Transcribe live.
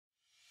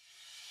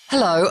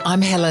Hello,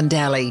 I'm Helen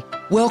Daly.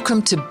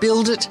 Welcome to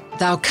Build It,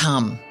 They'll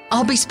Come.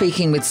 I'll be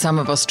speaking with some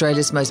of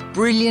Australia's most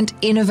brilliant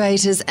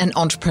innovators and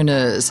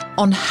entrepreneurs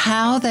on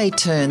how they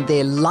turned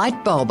their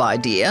light bulb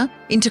idea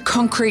into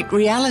concrete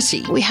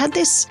reality. We had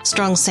this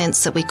strong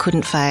sense that we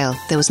couldn't fail.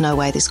 There was no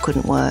way this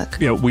couldn't work.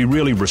 You know, we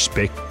really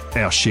respect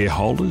our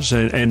shareholders,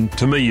 and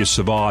to me, you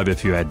survive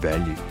if you add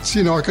value.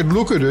 So, I can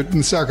look at it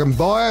and say I can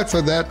buy it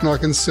for that and I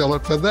can sell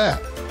it for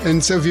that.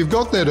 And so if you've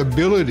got that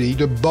ability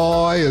to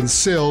buy and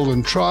sell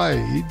and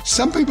trade,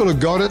 some people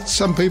have got it,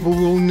 some people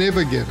will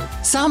never get it.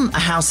 Some are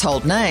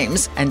household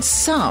names and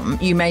some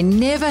you may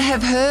never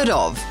have heard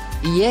of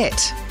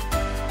yet.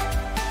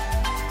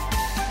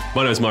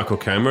 My name is Michael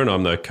Cameron.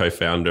 I'm the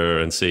co-founder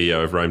and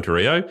CEO of Rome to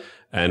Rio.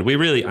 And we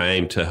really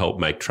aim to help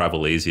make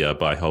travel easier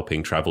by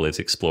helping travellers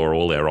explore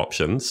all their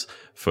options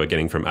for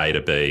getting from A to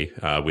B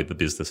with the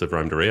business of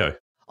Rome to Rio.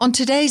 On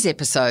today's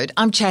episode,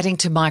 I'm chatting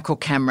to Michael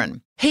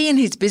Cameron. He and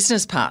his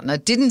business partner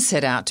didn't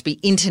set out to be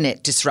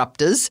internet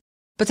disruptors,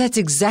 but that's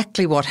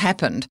exactly what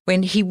happened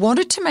when he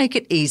wanted to make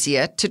it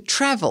easier to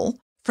travel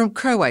from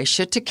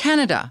Croatia to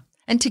Canada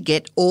and to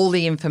get all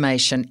the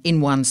information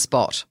in one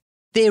spot.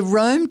 Their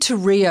Rome to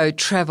Rio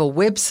travel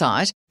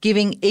website,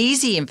 giving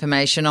easy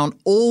information on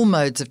all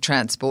modes of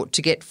transport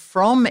to get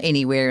from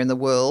anywhere in the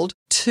world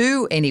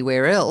to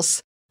anywhere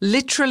else,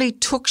 literally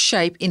took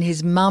shape in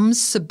his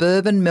mum's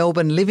suburban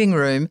Melbourne living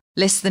room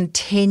less than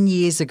 10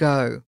 years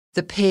ago.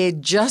 The pair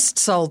just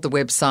sold the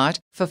website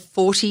for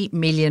 $40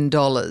 million,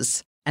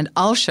 and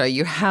I'll show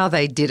you how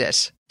they did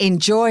it.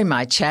 Enjoy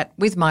my chat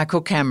with Michael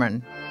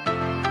Cameron.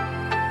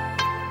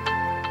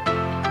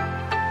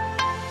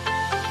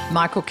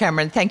 Michael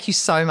Cameron, thank you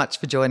so much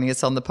for joining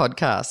us on the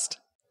podcast.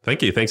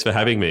 Thank you. Thanks for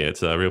having me.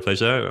 It's a real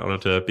pleasure. I'm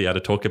honoured to be able to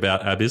talk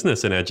about our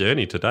business and our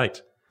journey to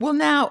date. Well,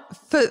 now,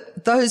 for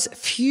those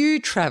few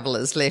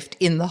travellers left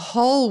in the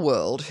whole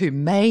world who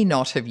may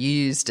not have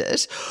used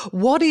it,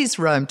 what is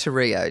Rome to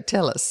Rio?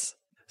 Tell us.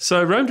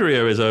 So Rome to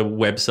Rio is a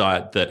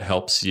website that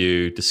helps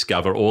you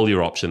discover all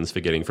your options for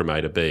getting from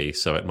A to B.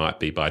 So it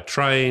might be by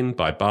train,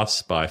 by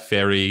bus, by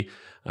ferry,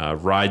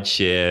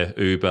 rideshare,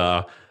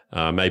 Uber,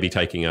 maybe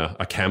taking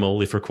a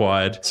camel if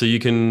required. So you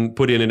can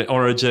put in an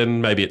origin,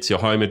 maybe it's your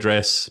home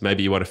address,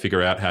 maybe you want to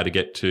figure out how to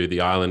get to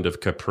the island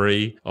of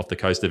Capri off the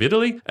coast of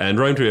Italy. And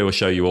Rome to Rio will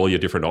show you all your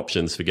different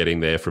options for getting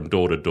there from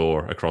door to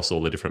door across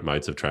all the different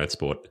modes of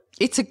transport.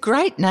 It's a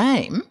great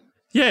name.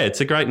 Yeah,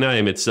 it's a great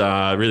name. It's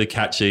really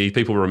catchy.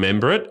 People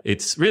remember it.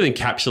 It really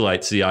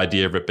encapsulates the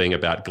idea of it being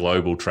about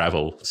global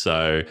travel.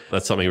 So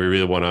that's something we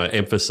really want to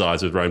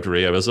emphasise with Rome to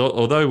Rio.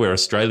 Although we're an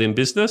Australian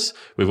business,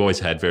 we've always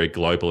had very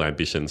global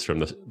ambitions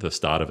from the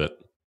start of it.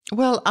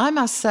 Well, I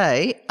must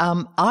say,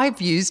 I've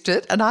used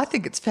it and I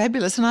think it's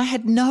fabulous, and I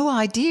had no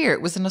idea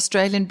it was an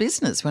Australian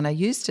business when I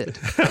used it.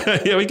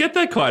 Yeah, we get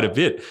that quite a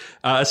bit,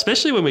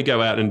 especially when we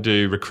go out and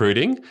do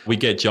recruiting. We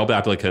get job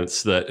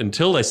applicants that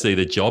until they see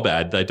the job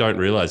ad, they don't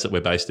realise that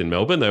we're based in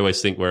Melbourne. They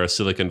always think we're a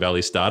Silicon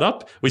Valley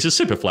startup, which is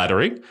super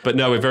flattering. But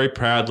no, we're very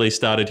proudly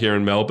started here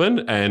in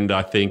Melbourne, and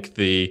I think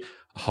the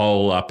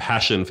whole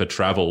passion for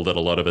travel that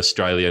a lot of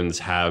Australians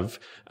have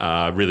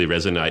really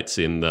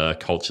resonates in the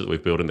culture that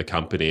we've built in the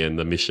company and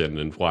the mission,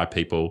 and why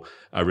people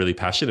are really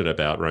passionate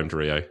about Rome to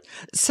Rio.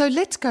 So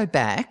let's go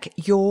back.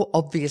 You're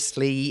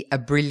obviously a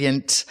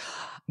brilliant,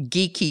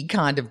 geeky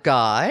kind of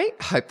guy.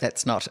 Hope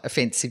that's not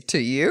offensive to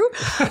you.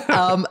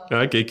 No,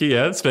 geeky,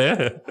 yeah, it's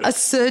fair. A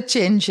search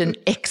engine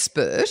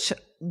expert.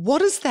 What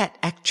does that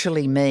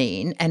actually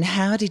mean, and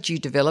how did you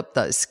develop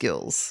those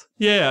skills?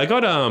 Yeah, I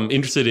got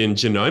interested in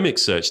genomic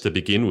search to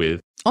begin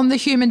with. On the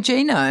human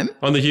genome?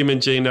 On the human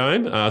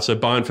genome. So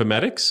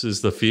bioinformatics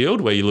is the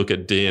field where you look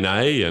at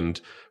DNA and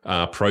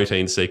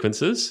protein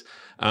sequences.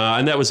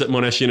 And that was at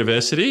Monash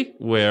University,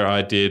 where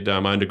I did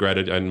my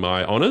undergraduate and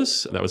my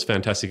honours. That was a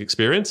fantastic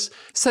experience.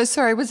 So,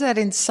 sorry, was that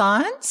in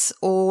science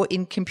or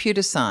in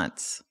computer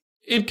science?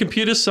 In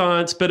computer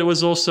science, but it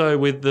was also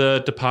with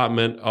the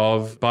Department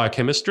of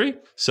Biochemistry.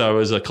 So it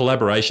was a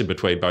collaboration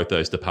between both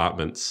those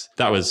departments.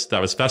 That was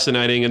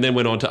fascinating, and then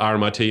went on to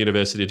RMIT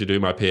University to do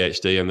my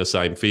PhD in the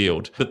same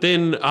field. But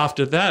then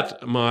after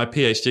that, my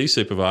PhD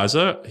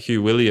supervisor,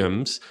 Hugh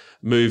Williams,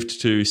 moved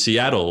to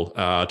Seattle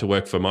to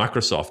work for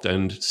Microsoft,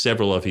 and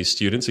several of his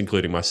students,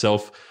 including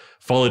myself,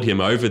 followed him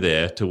over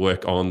there to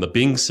work on the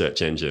Bing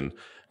search engine.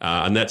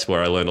 And that's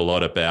where I learned a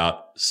lot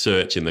about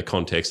search in the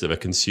context of a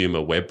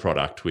consumer web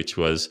product, which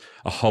was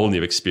a whole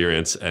new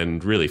experience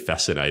and really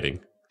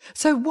fascinating.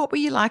 So what were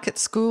you like at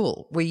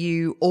school? Were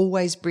you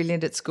always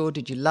brilliant at school?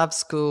 Did you love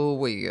school?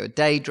 Were you a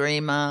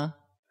daydreamer?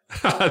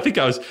 I think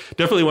I was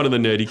definitely one of the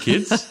nerdy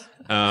kids.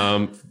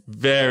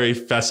 Very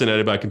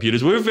fascinated by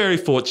computers. We were very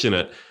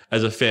fortunate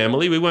as a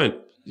family. We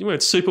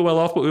weren't super well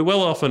off, but we were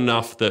well off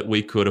enough that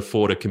we could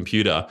afford a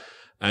computer.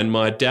 And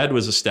my dad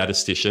was a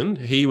statistician.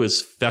 He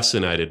was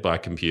fascinated by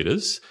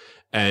computers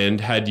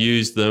and had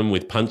used them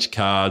with punch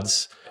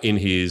cards in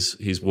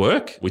his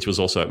work, which was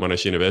also at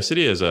Monash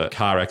University as a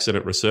car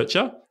accident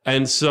researcher.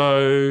 And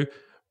so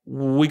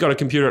we got a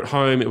computer at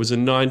home. It was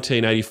in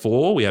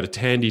 1984. We had a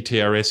Tandy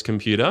TRS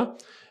computer.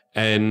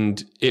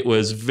 And it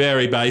was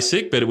very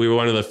basic, but we were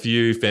one of the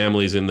few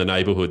families in the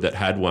neighborhood that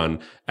had one.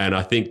 And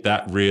I think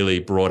that really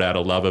brought out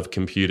a love of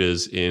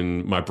computers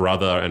in my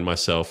brother and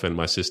myself and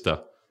my sister.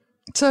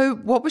 So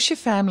what was your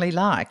family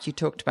like? You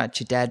talked about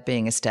your dad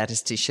being a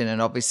statistician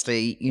and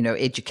obviously,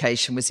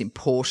 education was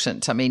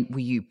important. I mean, were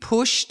you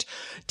pushed?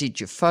 Did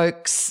your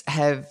folks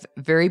have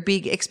very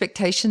big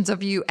expectations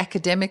of you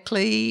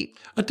academically?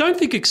 I don't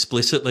think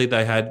explicitly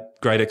they had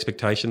great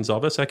expectations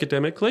of us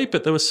academically,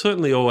 but there was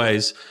certainly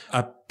always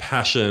a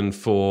passion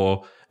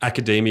for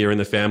academia in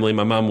the family.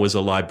 My mum was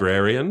a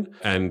librarian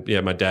and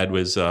my dad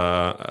was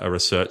a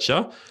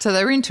researcher. So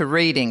they were into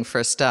reading for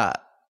a start.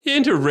 Yeah,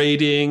 into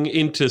reading,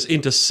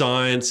 into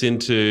science,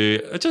 into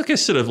just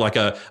guess sort of like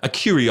a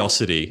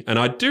curiosity. And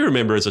I do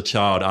remember as a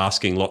child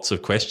asking lots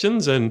of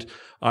questions, and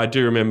I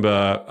do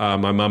remember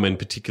my mum in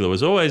particular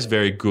was always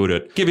very good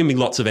at giving me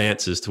lots of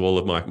answers to all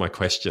of my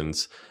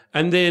questions.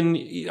 And then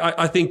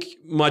I think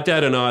my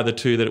dad and I are the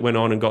two that went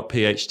on and got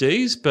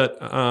PhDs, but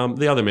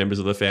the other members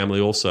of the family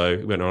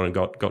also went on and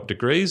got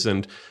degrees,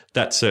 and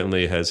that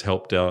certainly has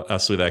helped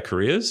us with our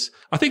careers.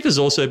 I think there's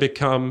also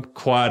become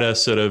quite a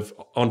sort of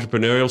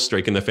entrepreneurial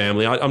streak in the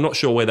family. I'm not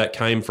sure where that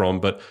came from,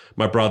 but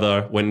my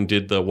brother went and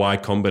did the Y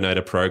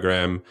Combinator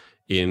program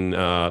in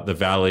the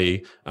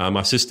Valley.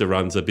 My sister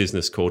runs a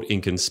business called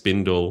Ink and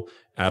Spindle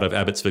out of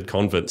Abbotsford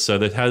Convent. So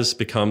there has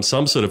become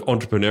some sort of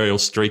entrepreneurial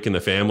streak in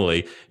the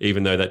family,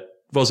 even though that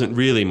wasn't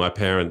really my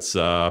parents'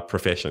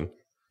 profession.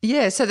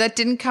 Yeah, so that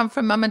didn't come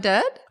from mum and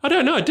dad? I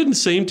don't know. It didn't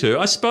seem to.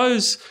 I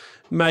suppose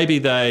maybe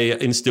they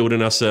instilled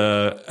in us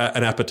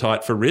an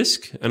appetite for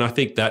risk. And I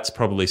think that's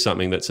probably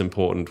something that's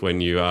important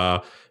when you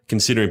are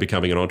considering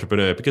becoming an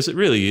entrepreneur, because it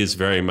really is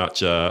very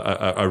much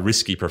a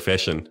risky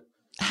profession.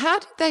 How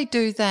did they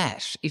do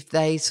that? If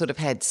they sort of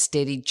had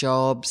steady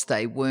jobs,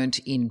 they weren't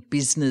in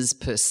business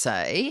per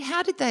se,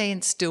 how did they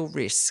instill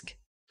risk?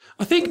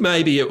 I think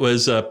maybe it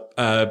was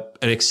an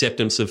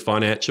acceptance of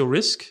financial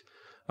risk.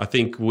 I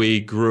think we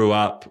grew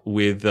up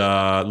with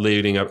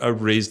leading a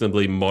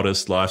reasonably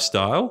modest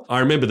lifestyle. I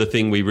remember the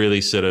thing we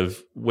really sort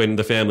of, when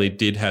the family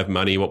did have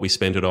money, what we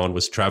spent it on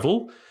was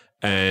travel.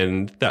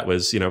 And that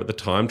was, at the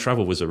time,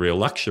 travel was a real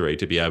luxury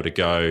to be able to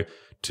go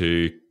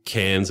to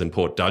Cairns and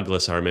Port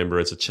Douglas. I remember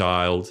as a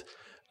child,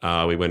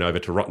 we went over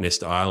to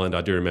Rottnest Island.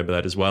 I do remember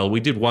that as well. We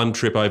did one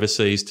trip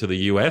overseas to the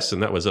US,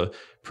 and that was a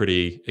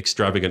pretty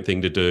extravagant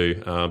thing to do,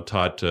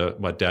 tied to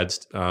my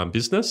dad's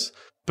business.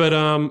 But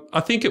I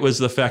think it was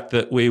the fact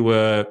that we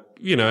were,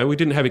 we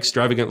didn't have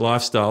extravagant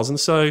lifestyles. And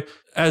so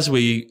as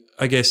we,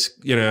 I guess,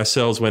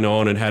 ourselves went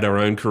on and had our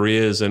own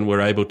careers and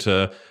were able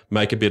to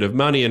make a bit of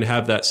money and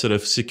have that sort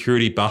of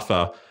security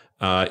buffer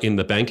in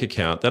the bank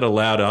account, that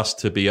allowed us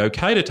to be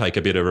okay to take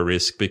a bit of a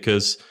risk,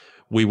 because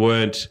we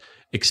weren't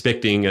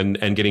expecting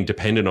and getting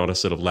dependent on a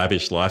sort of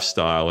lavish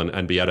lifestyle,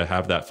 and be able to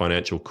have that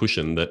financial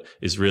cushion that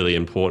is really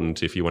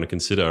important if you want to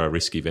consider a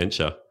risky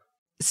venture.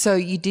 So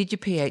you did your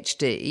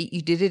PhD,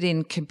 you did it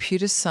in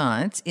computer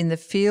science in the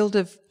field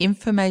of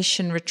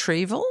information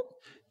retrieval?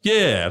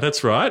 Yeah,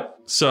 that's right.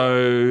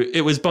 So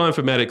it was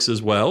bioinformatics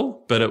as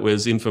well, but it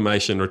was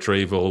information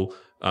retrieval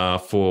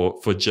for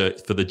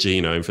the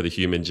genome, for the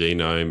human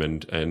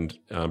genome,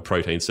 and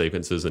protein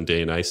sequences and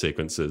DNA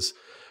sequences,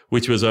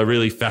 which was a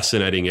really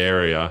fascinating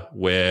area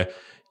where,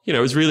 it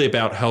was really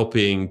about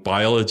helping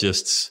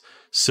biologists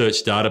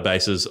search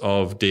databases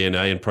of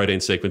DNA and protein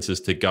sequences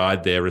to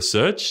guide their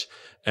research.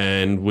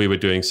 And we were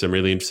doing some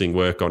really interesting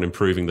work on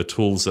improving the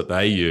tools that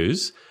they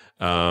use,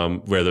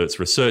 whether it's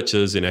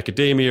researchers in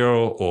academia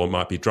or it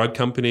might be drug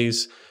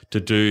companies, to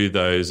do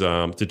those,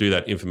 to do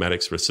that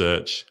informatics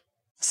research.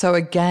 So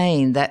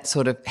again, that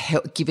sort of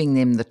giving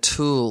them the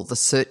tool, the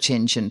search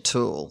engine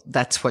tool,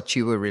 that's what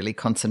you were really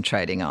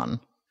concentrating on.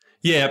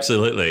 Yeah,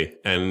 absolutely.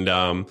 And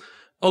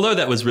although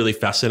that was really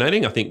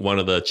fascinating, I think one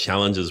of the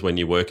challenges when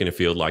you work in a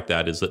field like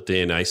that is that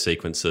DNA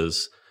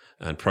sequences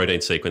and protein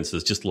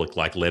sequences just look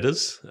like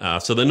letters.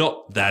 So they're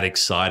not that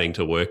exciting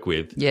to work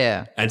with.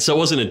 Yeah. And so it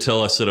wasn't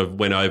until I sort of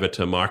went over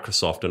to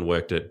Microsoft and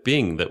worked at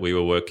Bing that we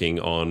were working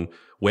on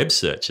web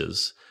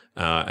searches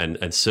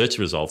and search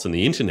results and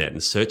the internet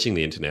and searching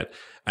the internet.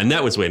 And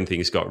that was when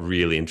things got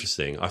really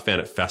interesting. I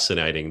found it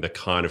fascinating, the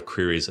kind of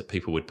queries that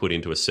people would put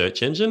into a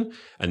search engine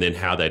and then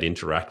how they'd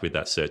interact with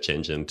that search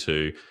engine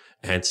to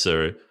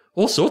answer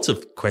all sorts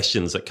of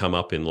questions that come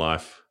up in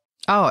life.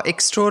 Oh,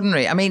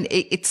 extraordinary. I mean,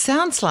 it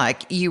sounds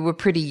like you were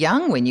pretty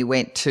young when you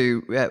went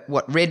to,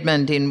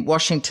 Redmond in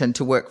Washington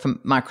to work for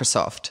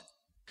Microsoft.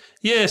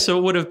 Yeah, so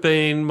it would have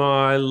been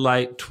my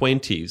late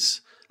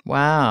 20s.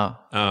 Wow.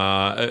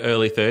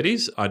 Early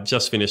 30s. I'd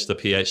just finished the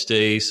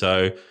PhD,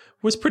 so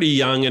was pretty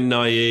young and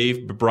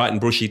naive, bright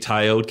and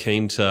bushy-tailed,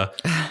 keen to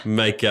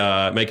make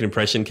an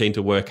impression, keen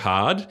to work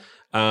hard,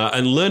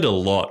 and learned a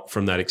lot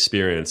from that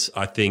experience.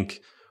 I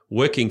think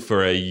working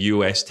for a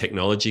US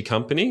technology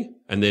company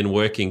and then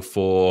working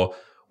for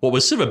what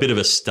was sort of a bit of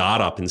a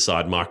startup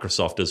inside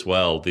Microsoft as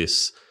well.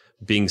 This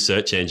Bing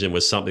search engine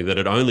was something that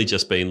had only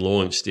just been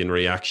launched in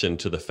reaction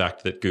to the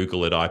fact that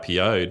Google had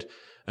IPO'd,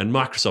 and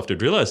Microsoft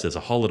had realized there's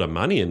a whole lot of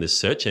money in this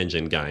search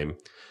engine game.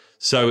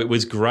 So it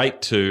was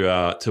great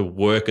to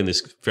work in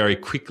this very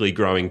quickly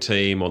growing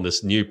team on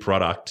this new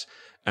product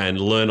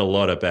and learn a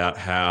lot about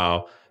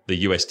how the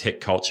US tech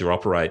culture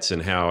operates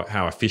and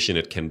how efficient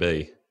it can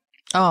be.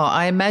 Oh,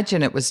 I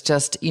imagine it was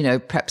just,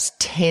 perhaps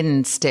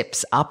 10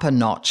 steps up a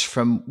notch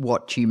from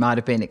what you might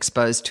have been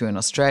exposed to in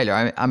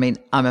Australia. I mean,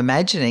 I'm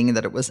imagining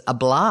that it was a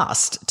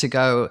blast to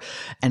go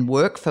and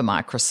work for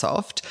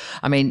Microsoft.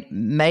 I mean,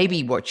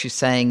 maybe what you're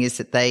saying is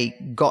that they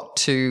got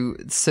to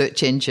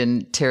search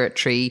engine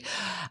territory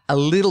a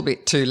little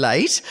bit too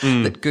late,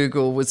 that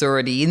Google was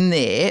already in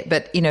there.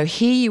 But,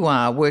 here you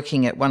are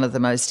working at one of the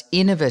most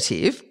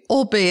innovative,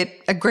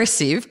 albeit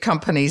aggressive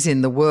companies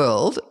in the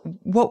world.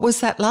 What was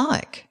that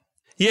like?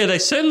 Yeah, they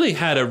certainly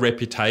had a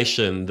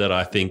reputation that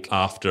I think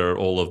after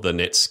all of the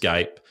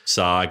Netscape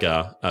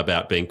saga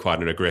about being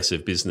quite an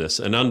aggressive business.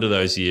 And under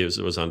those years,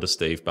 it was under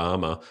Steve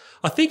Ballmer.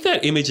 I think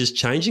that image is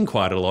changing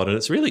quite a lot. And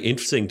it's really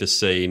interesting to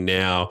see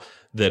now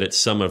that it's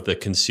some of the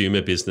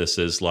consumer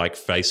businesses like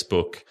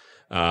Facebook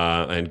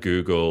and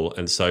Google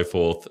and so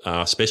forth,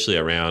 especially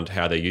around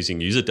how they're using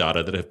user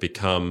data, that have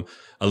become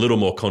a little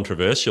more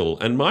controversial.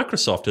 And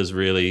Microsoft has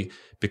really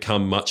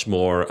become much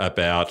more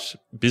about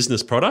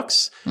business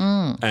products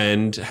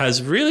and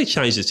has really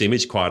changed its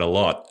image quite a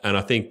lot. And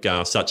I think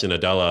Satya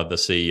Nadella, the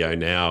CEO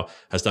now,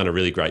 has done a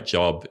really great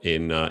job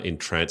in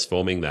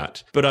transforming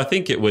that. But I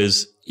think it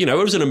was, it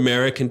was an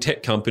American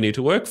tech company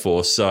to work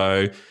for.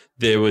 So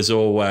there was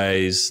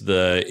always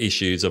the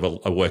issues of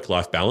a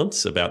work-life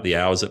balance about the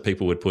hours that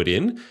people would put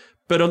in.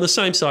 But on the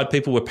same side,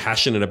 people were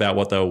passionate about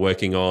what they were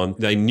working on.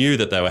 They knew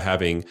that they were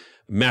having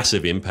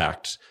massive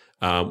impact.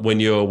 When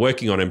you're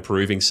working on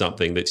improving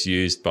something that's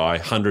used by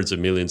hundreds of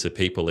millions of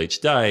people each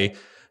day,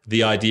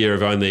 the idea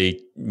of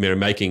only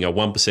making a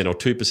 1% or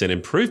 2%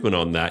 improvement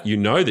on that,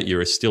 that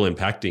you're still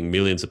impacting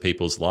millions of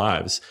people's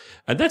lives.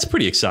 And that's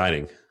pretty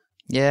exciting.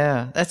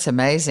 Yeah, that's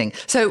amazing.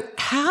 So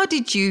how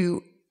did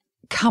you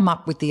come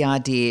up with the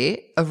idea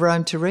of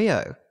Rome to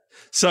Rio?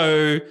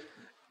 So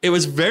it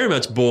was very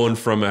much born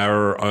from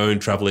our own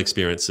travel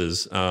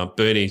experiences.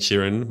 Bernie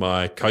Sheeran,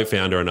 my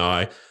co-founder, and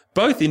I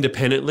both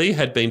independently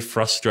had been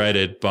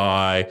frustrated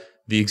by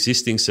the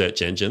existing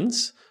search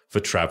engines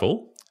for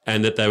travel,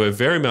 and that they were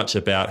very much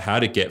about how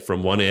to get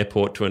from one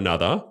airport to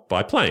another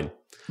by plane.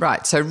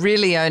 Right. So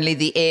really only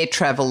the air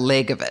travel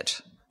leg of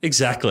it.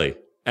 Exactly.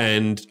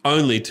 And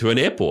only to an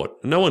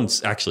airport. No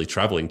one's actually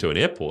traveling to an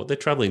airport. They're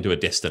traveling to a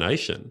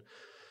destination.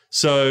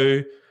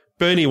 So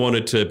Bernie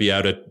wanted to be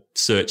able to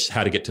search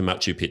how to get to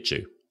Machu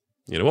Picchu.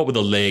 What were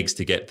the legs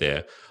to get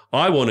there?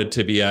 I wanted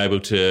to be able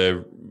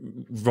to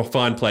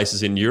find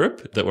places in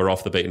Europe that were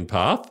off the beaten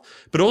path,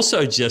 but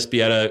also just be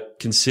able to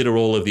consider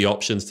all of the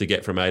options to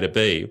get from A to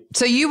B.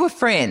 So you were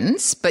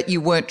friends, but you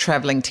weren't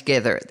traveling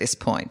together at this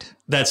point.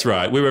 That's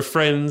right. We were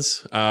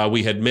friends.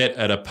 We had met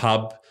at a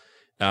pub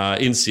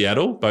in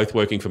Seattle, both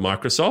working for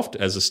Microsoft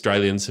as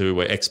Australians who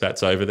were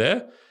expats over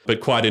there,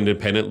 but quite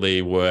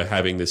independently were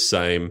having this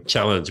same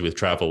challenge with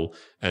travel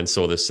and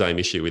saw the same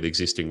issue with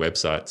existing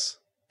websites.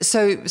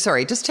 So,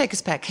 sorry, just take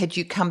us back. Had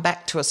you come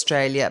back to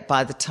Australia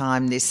by the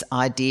time this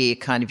idea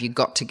you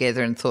got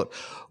together and thought,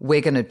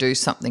 we're going to do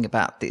something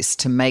about this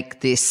to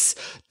make this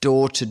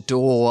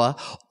door-to-door,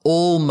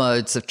 all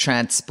modes of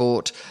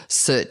transport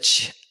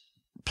search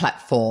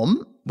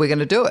platform? We're going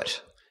to do it.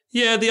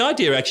 Yeah, the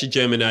idea actually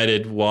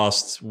germinated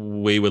whilst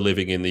we were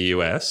living in the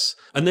US.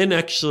 And then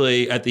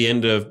actually at the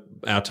end of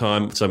our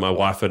time, so my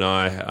wife and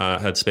I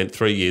had spent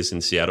 3 years in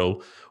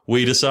Seattle,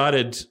 we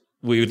decided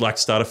we would like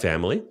to start a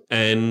family.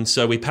 And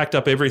so we packed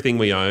up everything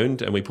we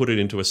owned and we put it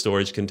into a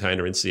storage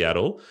container in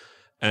Seattle.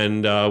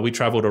 And we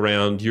traveled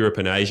around Europe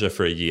and Asia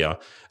for a year.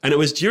 And it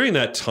was during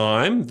that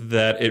time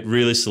that it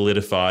really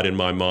solidified in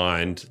my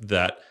mind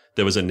that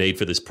there was a need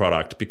for this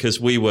product,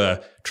 because we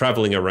were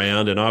traveling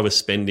around and I was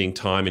spending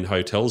time in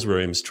hotels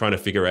rooms trying to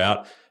figure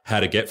out how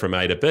to get from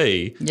A to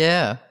B.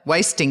 Yeah,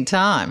 wasting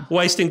time.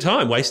 Wasting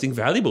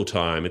valuable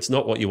time. It's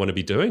not what you want to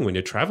be doing when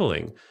you're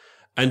traveling.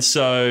 And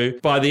so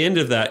by the end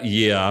of that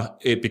year,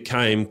 it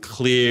became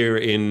clear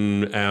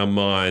in our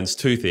minds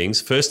two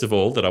things. First of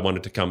all, that I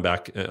wanted to come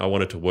back. I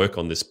wanted to work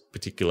on this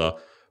particular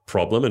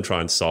problem and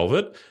try and solve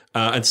it.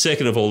 And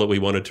second of all, that we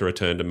wanted to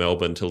return to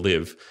Melbourne to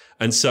live.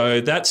 And so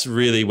that's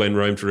really when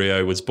Rome to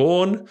Rio was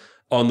born.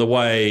 On the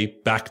way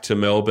back to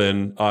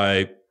Melbourne,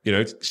 I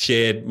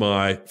shared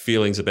my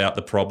feelings about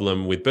the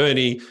problem with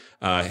Bernie.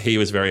 He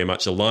was very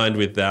much aligned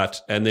with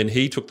that. And then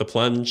he took the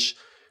plunge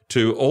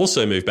to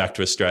also move back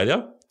to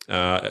Australia.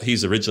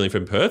 He's originally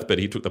from Perth, but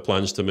he took the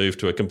plunge to move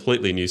to a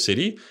completely new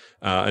city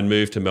and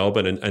move to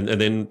Melbourne.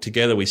 And then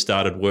together we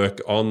started work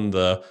on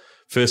the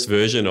first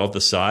version of the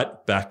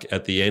site back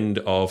at the end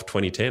of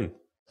 2010.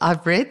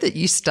 I've read that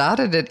you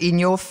started it in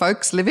your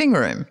folks' living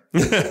room.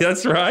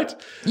 That's right.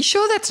 You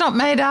sure that's not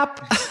made up?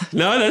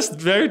 No, that's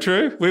very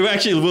true. We were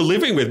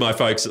living with my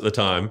folks at the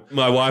time,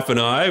 my wife and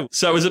I.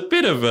 So it was a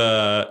bit of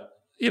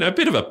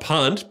a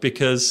punt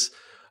because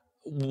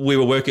we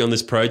were working on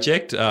this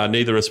project.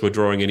 Neither of us were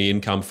drawing any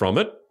income from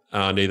it.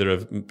 neither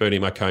of Bernie,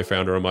 my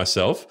co-founder, or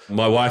myself.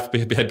 My wife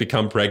had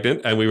become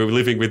pregnant and we were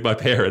living with my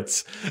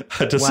parents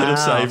to sort of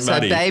save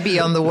money. So baby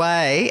on the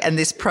way and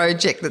this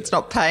project that's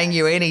not paying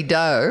you any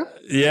dough.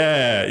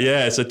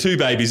 Yeah. So 2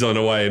 babies on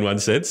the way in one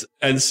sense.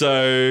 And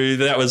so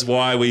that was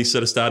why we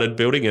sort of started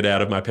building it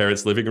out of my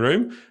parents' living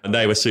room. And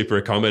they were super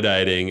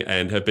accommodating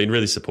and have been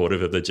really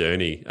supportive of the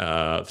journey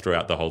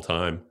throughout the whole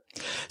time.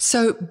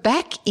 So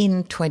back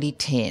in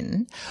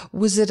 2010,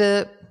 was it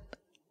a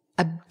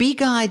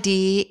big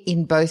idea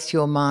in both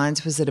your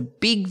minds? Was it a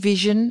big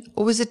vision,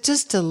 or was it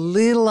just a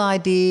little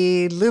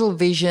idea, little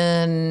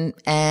vision,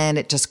 and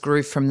it just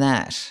grew from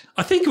that?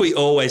 I think we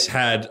always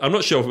had, I'm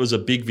not sure if it was a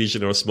big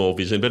vision or a small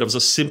vision, but it was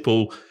a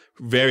simple,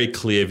 very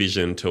clear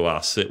vision to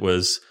us. It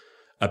was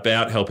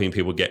about helping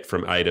people get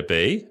from A to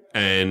B,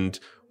 and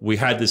we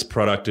had this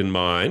product in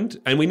mind,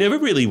 and we never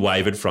really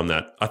wavered from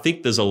that. I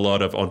think there's a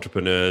lot of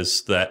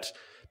entrepreneurs that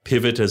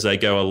pivot as they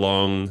go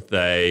along.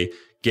 They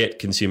get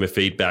consumer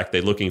feedback.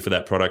 They're looking for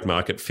that product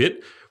market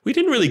fit. We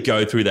didn't really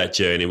go through that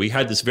journey. We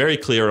had this very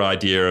clear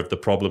idea of the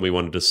problem we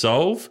wanted to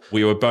solve.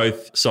 We were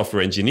both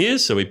software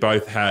engineers, so we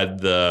both had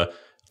the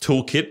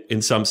toolkit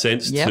in some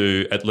sense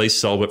to at least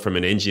solve it from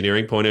an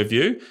engineering point of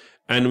view.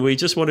 And we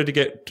just wanted to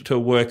get to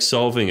work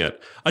solving it.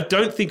 I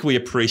don't think we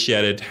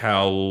appreciated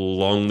how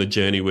long the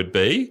journey would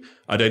be.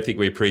 I don't think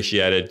we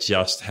appreciated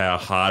just how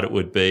hard it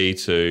would be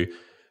to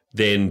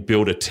then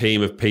build a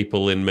team of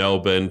people in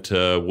Melbourne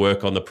to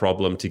work on the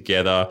problem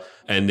together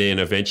and then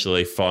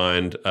eventually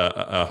find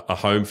a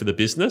home for the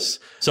business.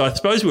 So I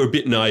suppose we were a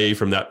bit naive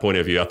from that point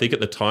of view. I think at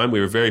the time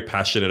we were very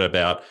passionate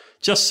about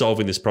just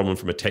solving this problem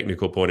from a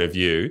technical point of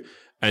view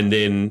and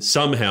then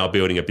somehow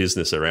building a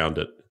business around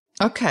it.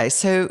 Okay,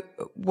 so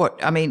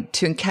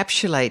to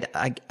encapsulate,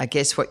 I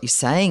guess what you're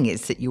saying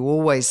is that you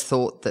always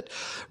thought that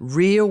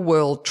real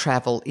world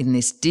travel in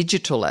this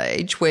digital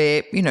age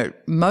where,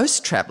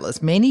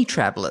 many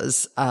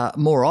travellers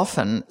more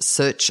often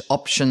search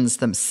options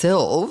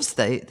themselves.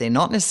 They're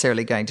not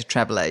necessarily going to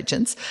travel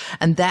agents,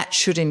 and that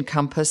should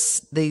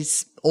encompass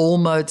these all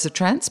modes of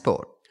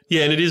transport.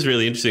 Yeah, and it is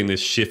really interesting,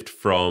 this shift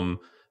from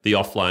the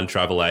offline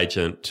travel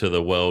agent to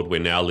the world we're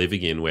now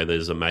living in where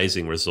there's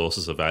amazing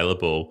resources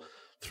available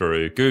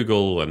through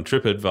Google and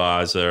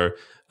TripAdvisor.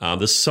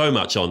 There's so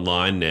much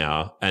online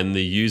now, and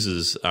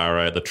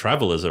the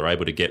travelers are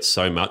able to get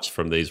so much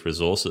from these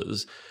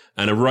resources.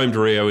 And a Rome to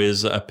Rio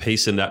is a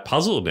piece in that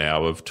puzzle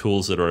now of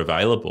tools that are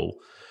available.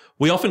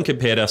 We often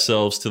compared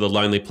ourselves to the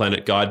Lonely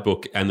Planet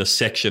guidebook and the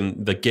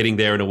section, the getting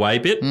there and away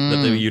bit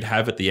that you'd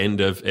have at the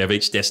end of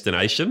each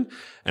destination.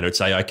 And it would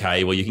say,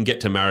 okay, well, you can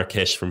get to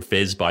Marrakesh from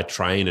Fez by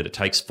train and it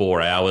takes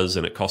 4 hours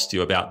and it costs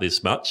you about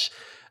this much.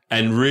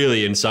 And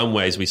really, in some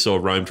ways, we saw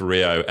Rome to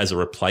Rio as a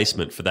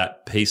replacement for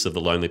that piece of the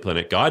Lonely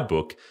Planet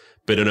guidebook,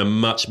 but in a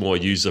much more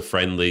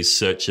user-friendly,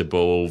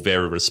 searchable,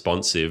 very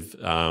responsive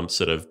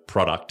sort of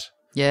product.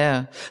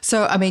 Yeah.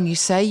 So, you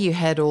say you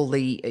had all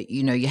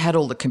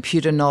the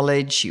computer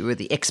knowledge, you were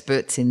the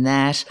experts in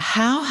that.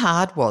 How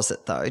hard was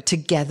it, though, to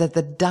gather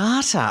the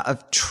data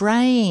of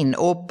train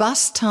or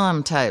bus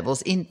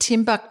timetables in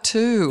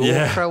Timbuktu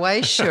or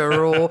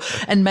Croatia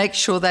and make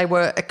sure they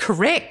were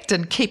correct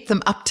and keep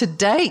them up to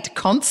date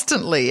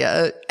constantly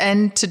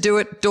and to do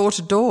it door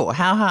to door?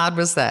 How hard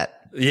was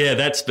that? Yeah,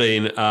 that's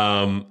been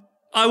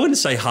I wouldn't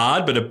say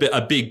hard, but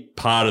a big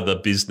part of the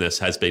business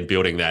has been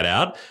building that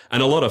out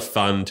and a lot of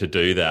fun to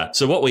do that.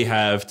 So what we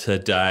have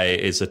today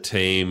is a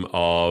team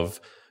of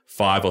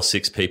 5 or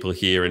 6 people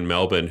here in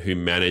Melbourne who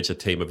manage a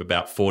team of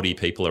about 40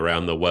 people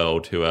around the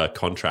world who are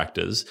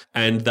contractors,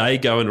 and they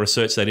go and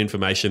research that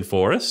information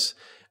for us.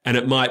 And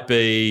it might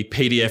be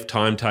PDF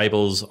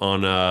timetables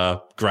on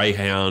a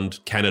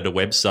Greyhound Canada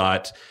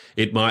website.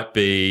 It might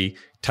be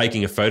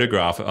taking a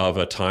photograph of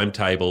a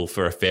timetable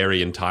for a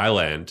ferry in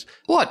Thailand.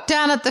 What,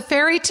 down at the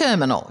ferry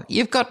terminal?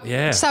 You've got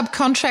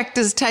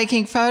subcontractors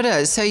taking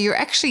photos. So you're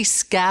actually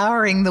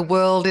scouring the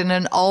world in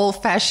an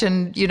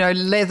old-fashioned,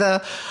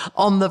 leather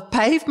on the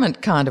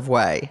pavement kind of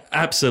way.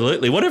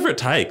 Absolutely. Whatever it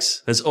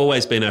takes has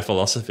always been our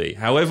philosophy.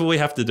 However we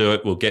have to do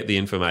it, we'll get the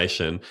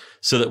information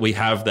so that we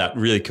have that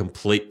really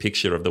complete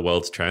picture of the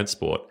world's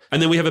transport.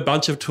 And then we have a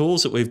bunch of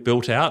tools that we've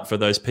built out for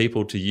those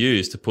people to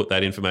use to put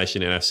that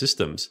information in our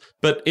systems.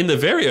 But in the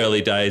very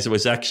early days, it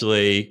was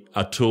actually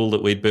a tool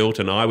that we'd built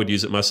and I would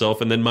use it myself.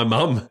 And then my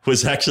mum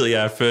was actually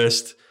our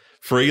first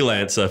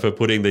freelancer for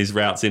putting these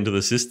routes into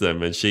the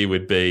system. And she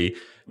would be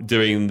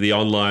doing the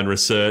online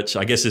research.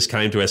 I guess this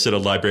came to our sort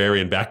of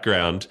librarian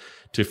background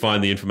to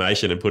find the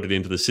information and put it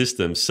into the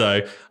system.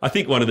 So I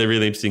think one of the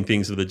really interesting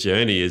things of the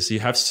journey is you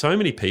have so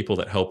many people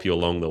that help you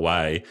along the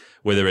way,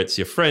 whether it's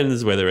your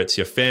friends, whether it's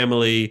your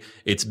family,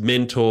 it's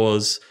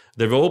mentors.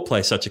 They've all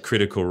played such a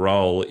critical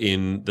role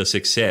in the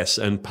success.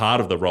 And part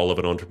of the role of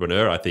an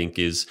entrepreneur, I think,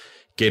 is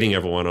getting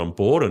everyone on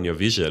board on your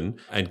vision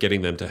and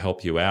getting them to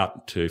help you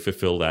out to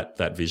fulfill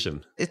that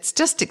vision. It's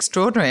just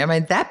extraordinary.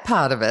 That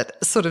part of it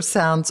sort of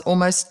sounds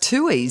almost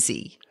too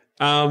easy.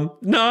 No,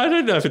 I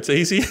don't know if it's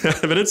easy,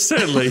 but it's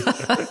certainly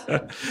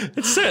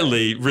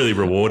really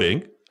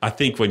rewarding. I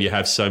think when you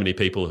have so many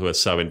people who are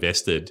so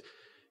invested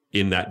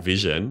in that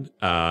vision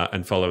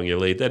and following your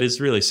lead, that is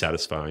really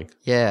satisfying.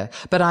 Yeah.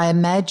 But I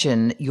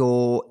imagine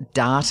your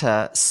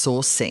data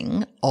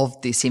sourcing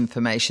of this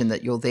information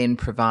that you're then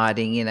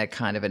providing in a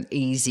kind of an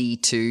easy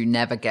to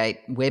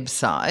navigate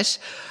website,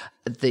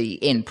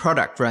 the end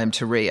product, Rome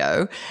to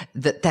Rio,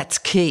 that's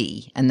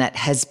key, and that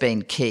has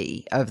been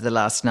key over the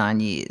last 9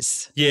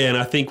 years. Yeah, and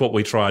I think what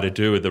we try to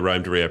do with the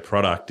Rome to Rio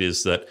product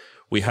is that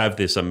we have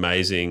this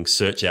amazing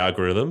search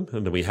algorithm,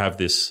 and then we have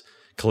this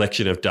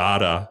collection of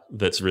data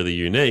that's really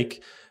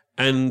unique.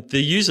 And the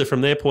user,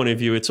 from their point of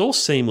view, it's all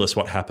seamless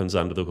what happens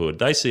under the hood.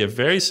 They see a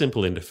very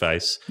simple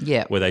interface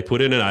where they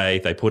put in an A,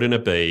 they put in a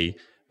B,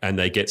 and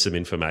they get some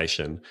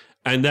information.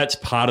 And that's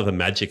part of the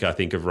magic, I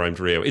think, of Rome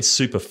to Rio. It's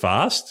super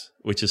fast,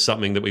 which is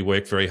something that we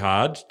work very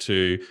hard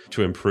to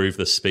improve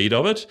the speed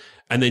of it,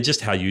 and then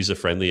just how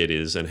user-friendly it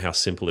is and how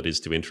simple it is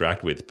to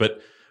interact with. But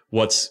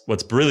what's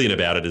brilliant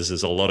about it is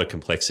there's a lot of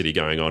complexity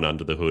going on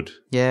under the hood.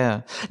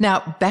 Yeah.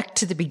 Now, back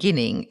to the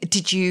beginning,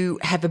 did you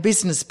have a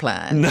business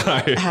plan?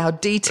 No. How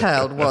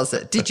detailed was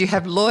it? Did you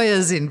have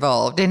lawyers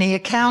involved? Any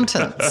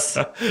accountants?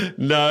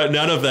 No,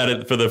 none of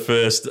that for the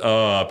first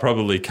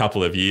probably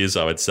couple of years,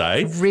 I would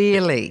say.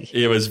 Really?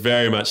 It was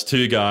very much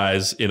two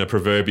guys in a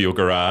proverbial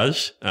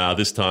garage,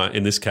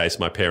 in this case,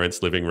 my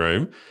parents' living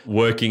room,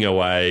 working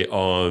away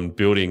on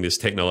building this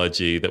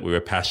technology that we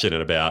were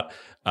passionate about.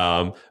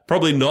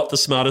 Probably not the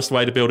smartest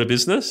way to build a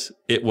business.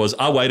 It was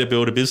a way to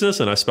build a business,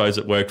 and I suppose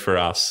it worked for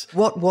us.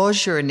 What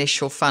was your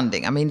initial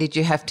funding? I mean, did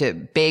you have to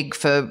beg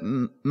for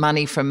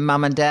money from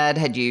mum and dad?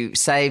 Had you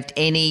saved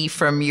any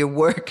from your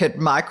work at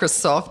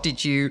Microsoft?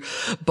 Did you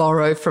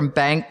borrow from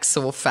banks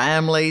or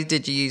family?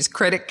 Did you use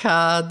credit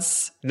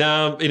cards?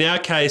 No, in our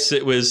case,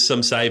 it was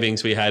some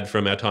savings we had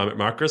from our time at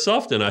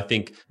Microsoft, and I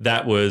think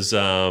that was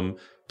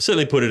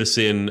certainly put us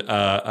in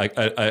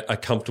a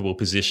comfortable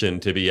position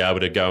to be able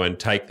to go and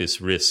take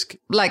this risk.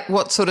 Like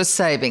what sort of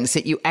savings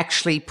that you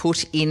actually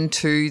put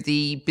into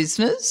the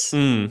business?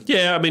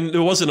 Yeah, I mean,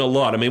 there wasn't a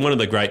lot. I mean, one of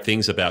the great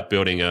things about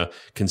building a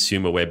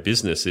consumer web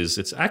business is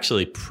it's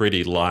actually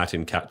pretty light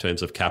in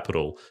terms of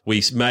capital.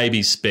 We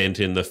maybe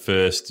spent in the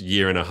first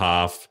year and a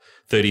half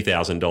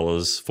 $30,000,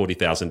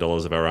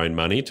 $40,000 of our own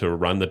money to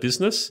run the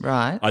business.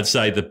 Right. I'd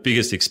say the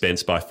biggest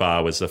expense by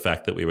far was the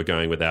fact that we were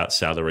going without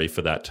salary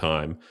for that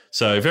time.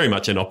 So very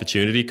much an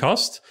opportunity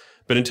cost.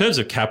 But in terms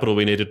of capital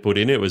we needed to put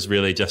in, it was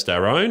really just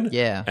our own.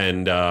 Yeah.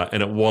 And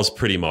it was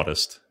pretty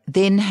modest.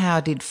 Then how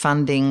did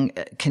funding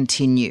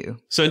continue?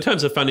 So in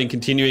terms of funding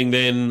continuing,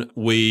 then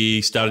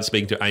we started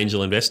speaking to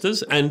angel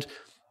investors. And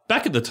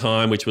back at the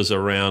time, which was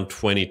around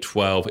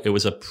 2012, it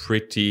was a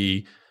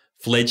pretty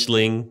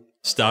fledgling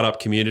startup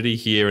community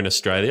here in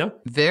Australia.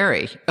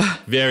 Very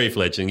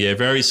fledgling, yeah,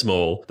 very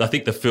small. I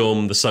think the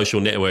film The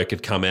Social Network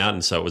had come out,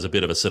 and so it was a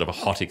bit of a sort of a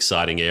hot,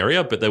 exciting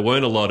area, but there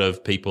weren't a lot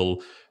of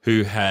people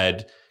who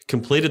had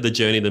completed the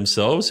journey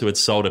themselves, who had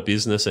sold a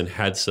business and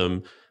had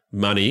some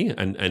money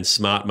and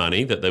smart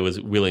money that they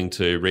was willing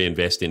to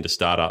reinvest into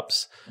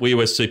startups. We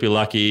were super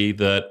lucky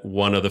that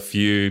one of the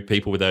few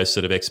people with those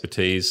sort of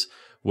expertise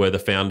were the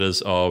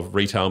founders of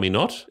Retail Me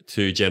Not,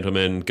 two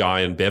gentlemen,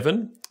 Guy and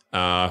Bevan,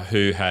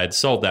 who had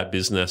sold that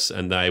business,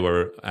 and they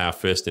were our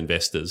first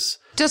investors.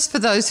 Just for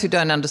those who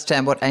don't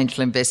understand what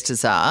angel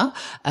investors are,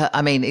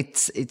 I mean,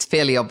 it's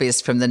fairly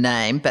obvious from the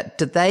name, but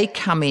do they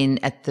come in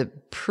at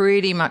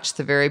pretty much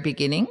the very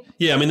beginning?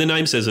 Yeah, I mean, the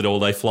name says it all.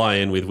 They fly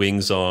in with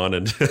wings on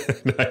and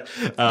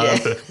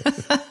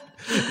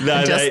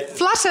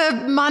flutter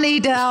money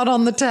down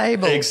on the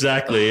table.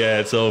 Exactly, yeah.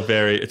 It's all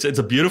it's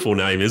a beautiful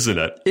name, isn't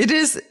it? It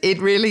is. It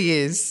really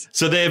is.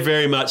 So they're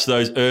very much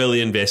those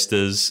early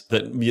investors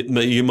that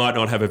you might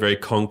not have a very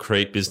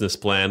concrete business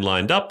plan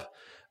lined up,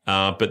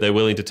 but they're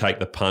willing to take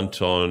the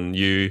punt on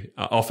you.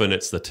 Often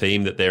it's the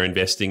team that they're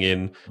investing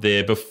in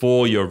there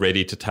before you're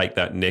ready to take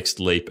that next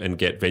leap and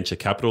get venture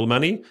capital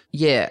money.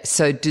 Yeah.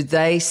 So do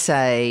they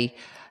say,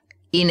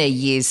 in a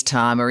year's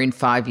time or in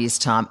 5 years'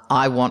 time,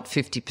 I want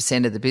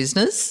 50% of the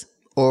business?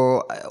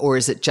 Or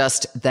is it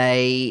just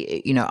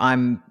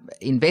I'm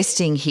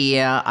investing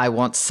here, I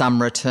want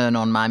some return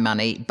on my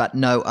money, but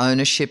no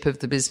ownership of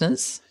the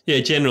business?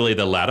 Yeah, generally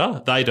the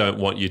latter. They don't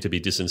want you to be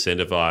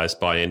disincentivized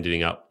by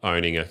ending up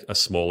owning a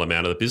small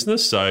amount of the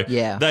business. So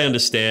they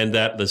understand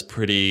that. There's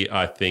pretty,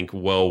 I think,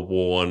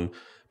 well-worn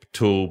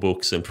tool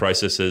books and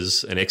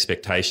processes and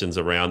expectations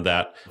around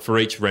that. For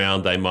each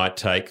round, they might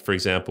take, for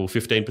example,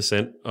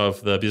 15%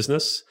 of the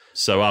business.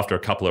 So after a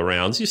couple of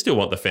rounds, you still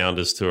want the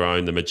founders to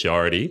own the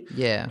majority.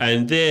 Yeah.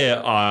 And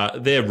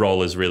their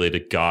role is really to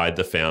guide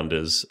the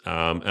founders.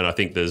 And I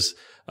think there's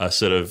a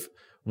sort of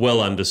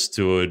well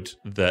understood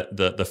that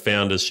the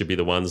founders should be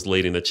the ones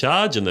leading the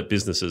charge, and that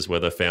businesses where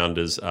the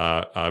founders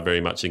are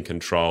very much in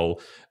control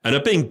and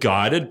are being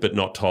guided but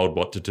not told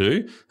what to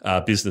do,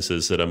 are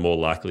businesses that are more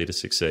likely to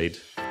succeed.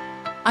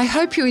 I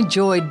hope you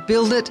enjoyed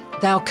Build It,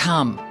 They'll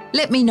Come.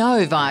 Let me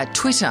know via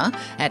Twitter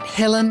at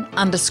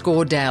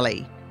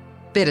Helen_Dalley.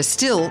 Better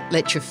still,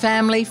 let your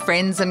family,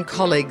 friends and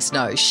colleagues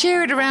know.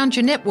 Share it around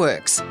your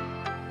networks.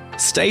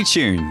 Stay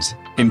tuned.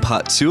 In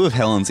part 2 of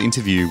Helen's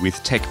interview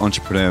with tech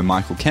entrepreneur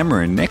Michael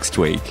Cameron next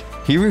week,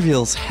 He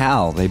reveals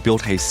how they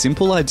built a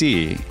simple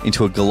idea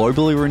into a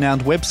globally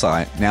renowned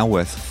website now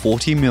worth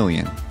 $40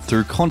 million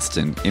through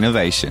constant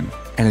innovation,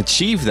 and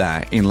achieved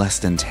that in less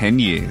than 10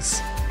 years.